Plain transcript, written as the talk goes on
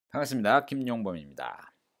반갑습니다.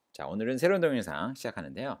 김용범입니다. 자, 오늘은 새로운 동영상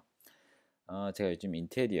시작하는데요. 제가 요즘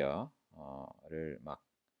인테리어를 막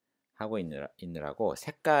하고 있느라고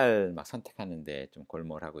색깔 막 선택하는데 좀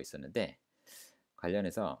골몰 하고 있었는데,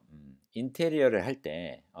 관련해서 인테리어를 할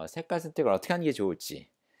때 색깔 선택을 어떻게 하는 게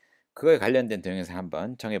좋을지 그거에 관련된 동영상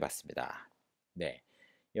한번 정해봤습니다. 네,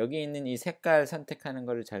 여기 있는 이 색깔 선택하는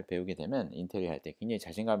거를 잘 배우게 되면 인테리어 할 때 굉장히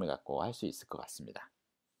자신감을 갖고 할 수 있을 것 같습니다.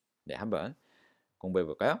 네, 한번 공부해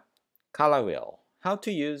볼까요? Color wheel. How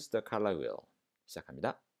to use the color wheel.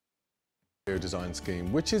 시작합니다. Interior design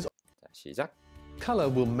scheme, which is 자, 시작. color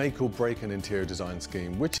will make or break an interior design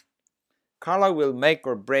scheme, which Color will make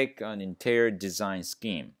or break an interior design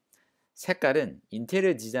scheme. 색깔은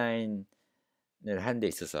인테리어 디자인을 하는 데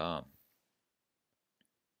있어서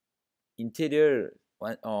인테리어를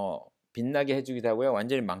빛나게 해주기도 하고요,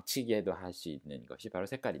 완전히 망치게도 할 수 있는 것이 바로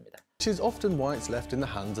색깔입니다. is often why it's left in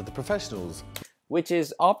the hands of the professionals. Which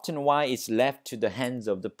is often why it's left to the hands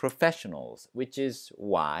of the professionals. Which is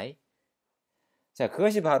why. 자,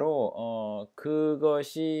 그것이 바로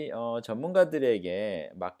그것이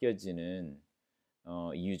전문가들에게 맡겨지는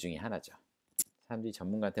이유 중에 하나죠. 사람들이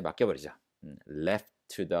전문가한테 맡겨버리죠. Left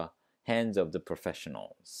to the hands of the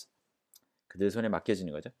professionals. 그들 손에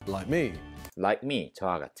맡겨지는 거죠. Like me. Like me,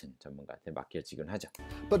 저와 같은 전문가한테 맡겨지곤 하죠.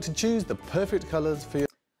 But to choose the perfect colors for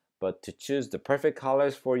your But to choose the perfect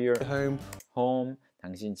colors for your home,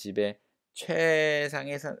 당신 집의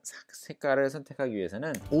최상의 색깔을 선택하기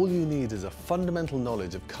위해서는 all you need is a fundamental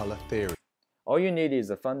knowledge of color theory. All you need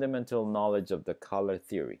is a fundamental knowledge of the color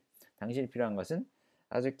theory. 당신이 필요한 것은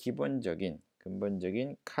아주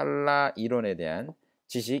근본적인 컬러 이론에 대한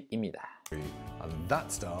지식입니다. And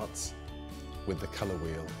that starts with the color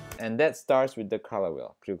wheel. And that starts with the color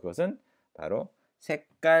wheel. 그리고 그것은 바로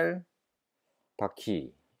색깔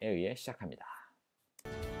바퀴에 의해 시작합니다.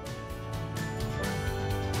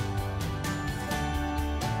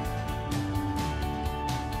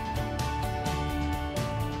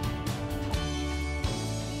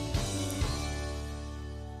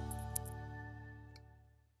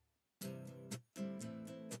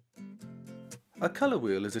 A color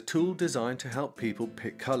wheel is a tool designed to help people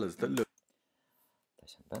pick colors that look.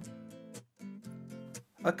 다시 한번.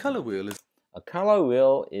 A color wheel is A color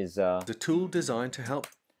wheel is a tool designed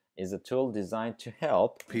to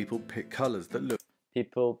help people pick colors that look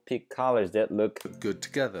pick colors that look good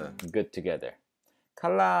together. good together.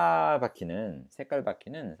 컬러 바퀴는, 색깔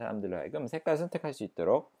바퀴는 사람들로 하여금 색깔 선택할 수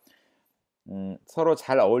있도록 서로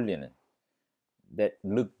잘 어울리는 that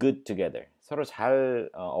look good together. 서로 잘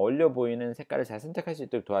어울려 보이는 색깔을 잘 선택할 수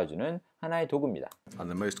있도록 도와주는 하나의 도구입니다.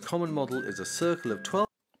 And the most common model is a circle of 12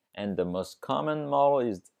 And the most common model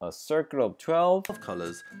is a circle of 12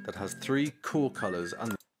 colors that has 3 core colors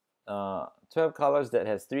and 12 colors that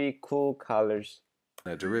has 3 cool colors.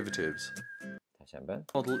 their derivatives. 다시 한번.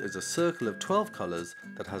 Model is a circle of 12 colors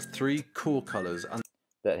that has 3 core colors and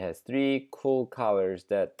That has 3 cool colors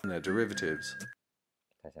that their derivatives.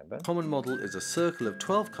 다시 한번. Common model is a circle of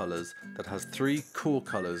 12 colors that has 3 core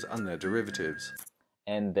colors and their derivatives.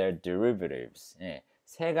 And their derivatives. 예,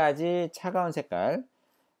 세 가지 차가운 색깔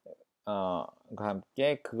과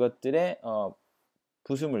함께 그것들의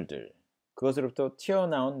부수물들, 그것으로부터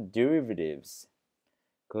튀어나온 derivatives,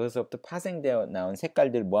 그것으로부터 파생되어 나온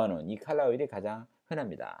색깔들 모아놓은 이 컬러 휠이 가장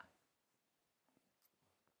흔합니다.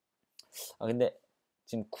 근데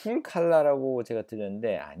지금 쿨 컬러라고 제가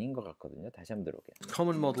들었는데 아닌 것 같거든요. 다시 한번 들어볼게요.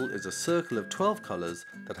 Common model is a circle of 12 colors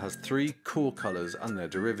that has 3 core colors and their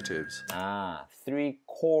derivatives. 3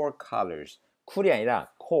 core colors. 쿨이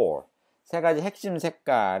아니라 core. 세 가지 핵심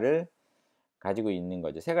색깔을 가지고 있는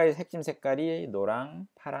거죠. 세 가지 핵심 색깔이 노랑,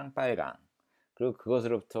 파랑, 빨강. 그리고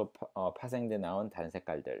그것으로부터 파생돼 나온 다른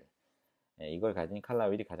색깔들. 이걸 가진 컬러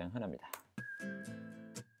휠이 가장 흔합니다.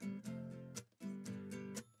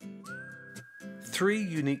 3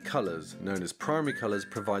 unique colors known as primary colors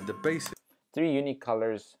provide the basis 3 unique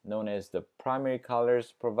colors known as the primary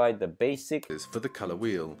colors provide the basic for the color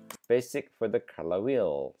wheel. for the color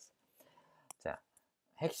wheels. 자,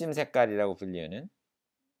 핵심 색깔이라고 불리는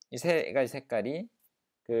이 세 가지 색깔이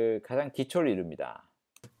그 가장 기초를 이룹니다.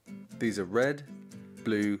 These are red,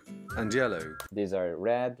 blue, and yellow. These are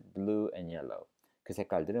red, blue, and yellow. 그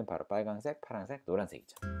색깔들은 바로 빨강색, 파란색,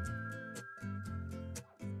 노란색이죠.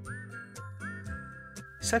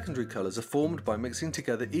 Secondary colors are formed by mixing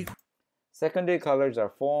together Secondary colors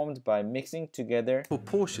are formed by mixing together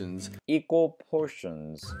equal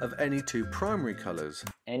portions of any 2 primary colors.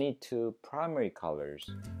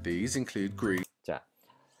 These include green. 자,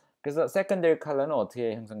 그래서 secondary color는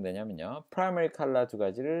어떻게 형성되냐면요, primary color 두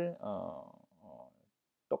가지를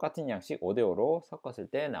똑같은 양식 5대5로 섞었을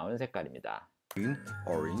때 나오는 색깔입니다. green,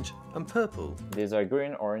 orange, and purple. These are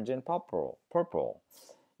green, orange, and purple.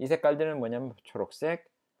 이 색깔들은 뭐냐면 초록색,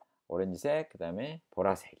 오렌지색, 그 다음에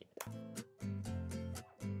보라색입니다.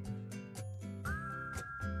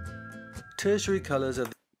 Tertiary colors are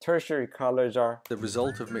Tertiary colors are the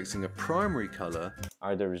result of mixing a primary color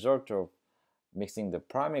the result of mixing the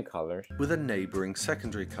primary colors with a neighboring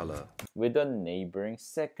secondary color. with a neighboring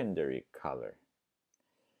secondary color.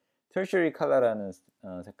 Tertiary color라는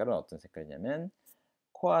색깔은 어떤 색깔이냐면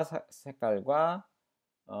코어 색깔과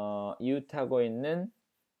이웃하고 있는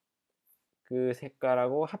그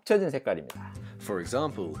색깔하고 합쳐진 색깔입니다. For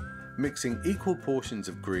example, mixing equal portions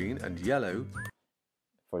of green and yellow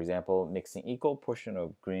For example, mixing equal portion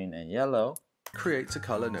of green and yellow creates a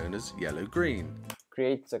color known as yellow-green.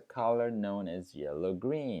 creates a color known as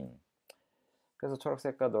yellow-green. 그래서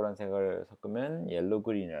초록색과 노란색을 섞으면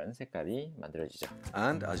yellow-green이라는 색깔이 만들어지죠.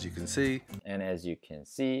 And as you can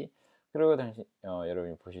see, 그리고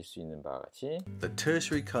여러분이 보실 수 있는 바와 같이 the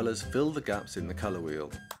tertiary colors fill the gaps in the color wheel.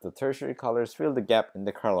 The tertiary colors fill the gap in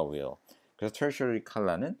the color wheel. 그래서 tertiary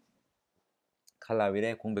color는 컬러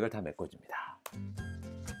휠의 공백을 다 메꿔줍니다.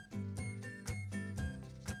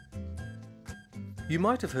 You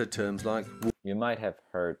might have heard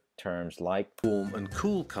terms like warm and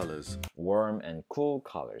cool colors. Warm and cool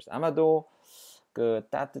colors. 아마도 그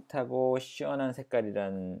따뜻하고 시원한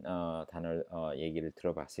색깔이라는 얘기를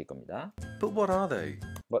들어봤을 겁니다. But what are they?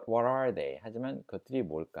 But what are they? 하지만 그것들이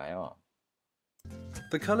뭘까요?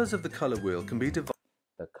 The colors of the color wheel can be The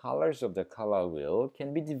colors of the color wheel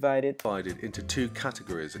can be divided into two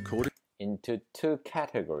categories according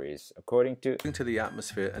to the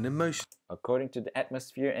atmosphere and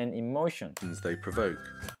emotions they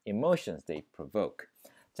provoke.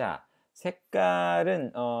 자,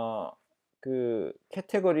 색깔은 그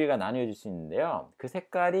카테고리가 나뉘어질 수 있는데요. 그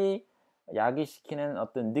색깔이 야기시키는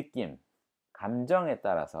어떤 느낌, 감정에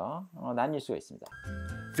따라서 나뉠 수가 있습니다.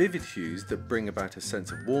 Vivid hues that bring about a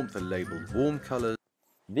sense of warmth are labeled warm colors.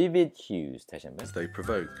 Vivid hues, 다시 한번. They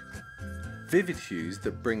provoke. Vivid hues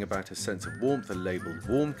that bring about a sense of warmth are labeled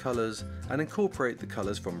warm colors and incorporate the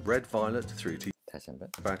colors from red, violet through to 다시 한번.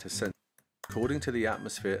 about a sense according to the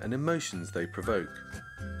atmosphere and emotions they provoke.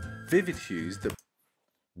 Vivid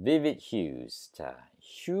hues. 자,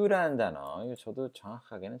 hue라는 단어, 이거 저도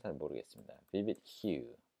정확하게는 잘 모르겠습니다. Vivid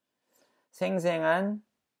hue. 생생한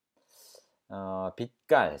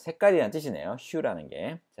빛깔, 색깔이라는 뜻이네요. hue라는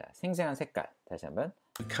게. 자, 생생한 색깔. 다시 한번.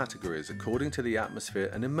 Categories according to the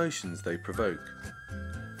atmosphere and emotions they provoke.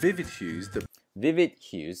 Vivid hues,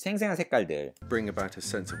 생생한 색깔들. bring about a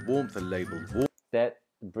sense of warmth are labeled warm. That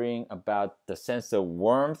bring about the sense of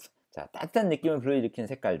warmth. 자, 따뜻한 느낌을 불러일으키는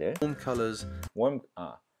색깔들. Warm colors.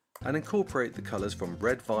 And incorporate the colors from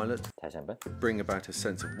red, violet. 다시 한번. Bring about a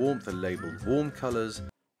sense of warmth are labeled warm colors.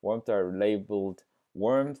 Warmth are labeled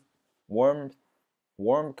warm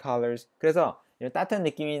colors. 그래서 이런 따뜻한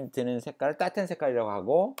느낌이 드는 색깔을 따뜻한 색깔이라고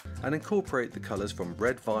하고 and incorporate the colors from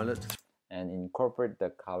red, violet.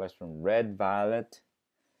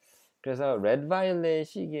 그래서 red violet이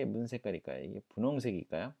이게 무슨 색깔일까요? 이게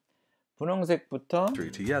분홍색일까요? 분홍색부터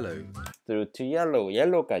through to yellow.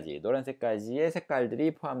 yellow까지 노란색까지의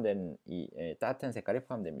색깔들이 포함된 이 따뜻한 색깔이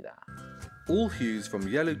포함됩니다. All hues from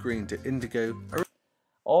yellow, green to indigo.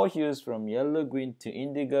 All hues from yellow, green to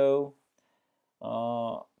indigo.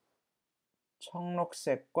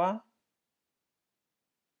 청록색과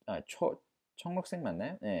청록색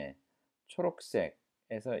맞나요? 네.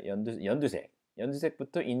 초록색에서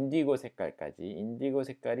연두색부터 인디고 색깔까지. 인디고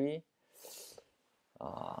색깔이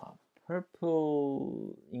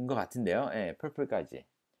purple인 것 같은데요. 네, purple까지.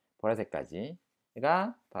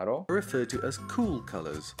 보라색까지가 바로 are referred to as cool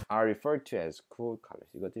colors.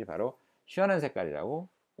 이것들이 바로 시원한 색깔이라고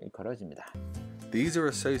일컬어집니다. These are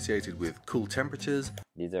associated with cool temperatures.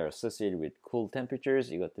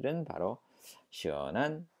 이것들은 바로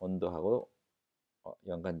시원한 온도하고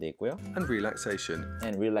연관되어 있고요. And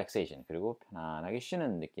relaxation. 그리고 편안하게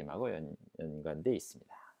쉬는 느낌하고 연관되어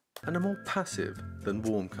있습니다. And are more passive than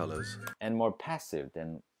warm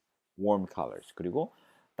colors. 그리고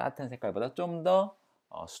따뜻한 색깔보다 좀 더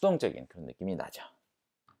수동적인 그런 느낌이 나죠.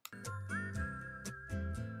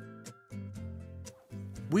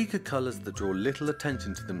 Weaker colors that draw little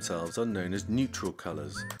attention to themselves are known as neutral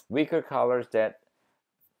colors. Weaker colors that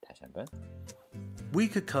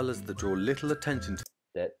draw little attention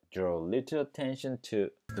to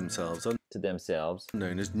themselves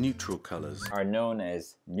are known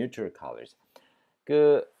as neutral colors.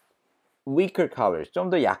 그 weaker colors, 좀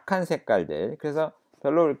더 약한 색깔들, 그래서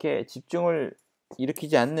별로 이렇게 집중을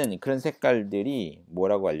일으키지 않는 그런 색깔들이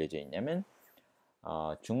뭐라고 알려져 있냐면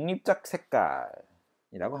중립적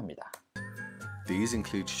색깔이라고 합니다. These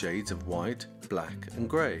include shades of white, black, and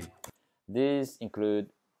grey. These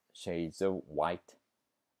include shades of white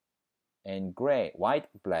and gray. White,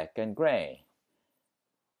 black, and gray.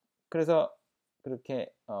 그래서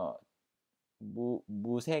그렇게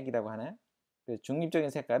무색이라고 하나요? 중립적인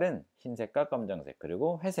색깔은 흰색과 검정색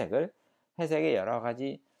그리고 회색의 여러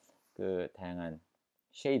가지 그 다양한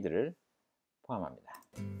쉐이드를 포함합니다.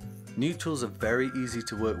 Neutrals are very easy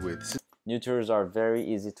to work with Neutrals are very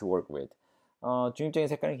easy to work with. 중립적인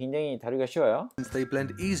색깔은 굉장히 다루기가 쉬워요. since they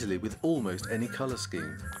blend easily with almost any color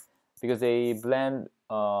scheme. Because they blend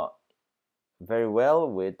very well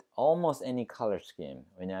with almost any color scheme.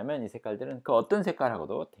 왜냐하면 이 색깔들은 그 어떤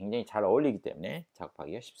색깔하고도 굉장히 잘 어울리기 때문에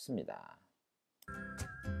작업하기가 쉽습니다.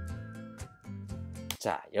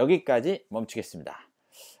 자, 여기까지 멈추겠습니다.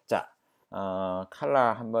 자,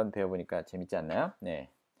 컬러 한번 배워보니까 재밌지 않나요?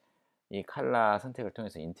 네, 이 컬러 선택을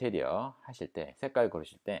통해서 인테리어 하실 때, 색깔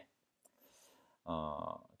고르실 때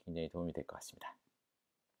굉장히 도움이 될 것 같습니다.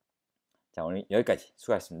 자, 오늘 여기까지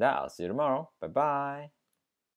수고하셨습니다. I'll see you tomorrow. Bye bye.